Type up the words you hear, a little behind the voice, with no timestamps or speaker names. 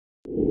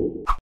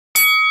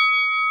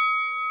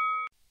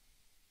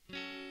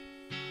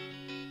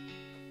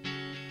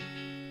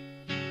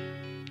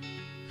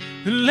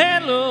The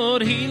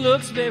landlord, he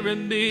looks very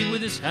big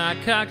with his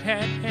high-cocked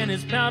hat and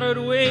his powdered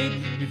wig.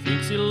 He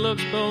thinks he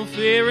looks both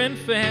fair and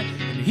fat,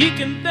 and he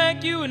can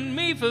thank you and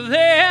me for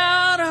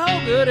that.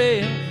 Oh, good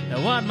ale,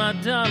 thou art my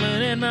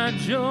darling and my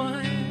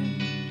joy.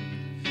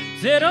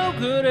 Said, oh,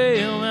 good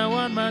ale, thou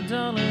art my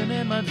darling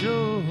and my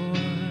joy.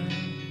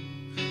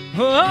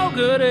 Oh,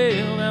 good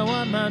ale, thou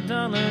art my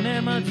darling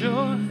and my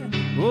joy,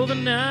 both the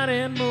night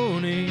and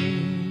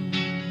morning.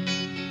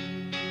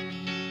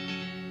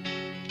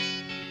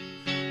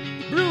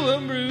 The brewer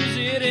brews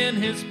it in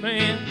his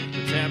pan, the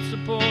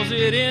tapster pours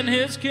it in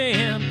his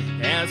can.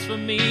 As for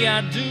me,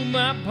 I do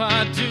my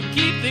part to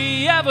keep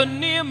thee ever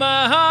near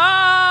my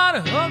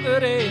heart. Oh,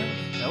 good ale,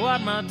 thou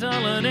art my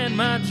darling and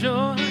my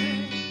joy.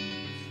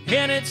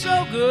 And it's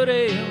so good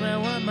ale,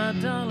 thou art my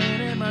darling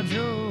and my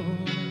joy.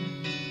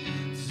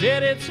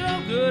 Said it's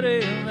so good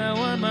ale, thou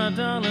art my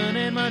darling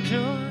and my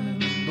joy,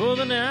 both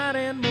the night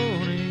and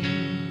morning.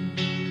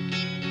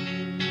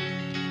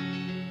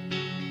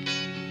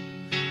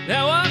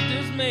 Thou oft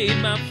hast made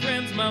my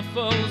friends my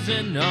foes,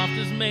 and oft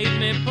hast made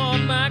me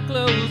pawn my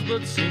clothes.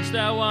 But since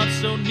thou art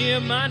so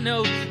near my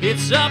nose,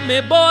 it's up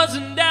me boys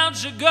and down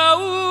she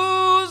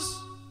goes.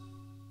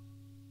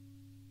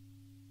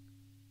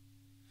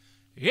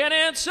 And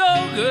it's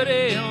so good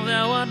ale,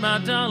 thou art my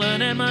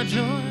darling and my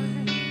joy.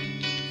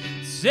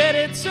 Said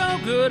it's so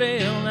good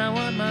ale, thou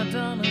art my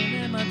darling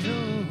and my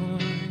joy.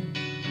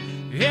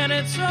 And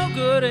it's so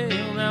good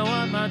ale, thou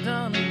art my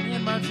darling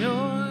and my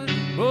joy,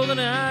 both the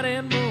night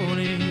and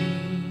morning.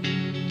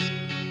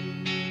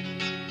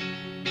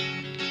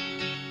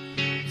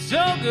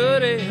 So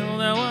good ale,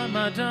 thou art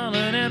my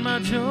darling and my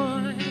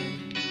joy.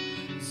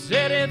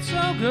 Said it's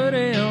so good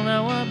ale,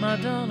 thou art my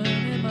darling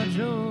and my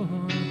joy.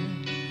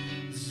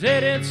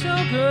 Said it's so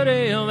good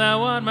ale,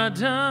 thou art my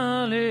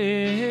darling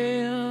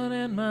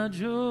and my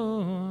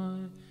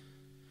joy,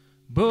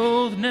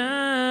 both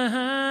night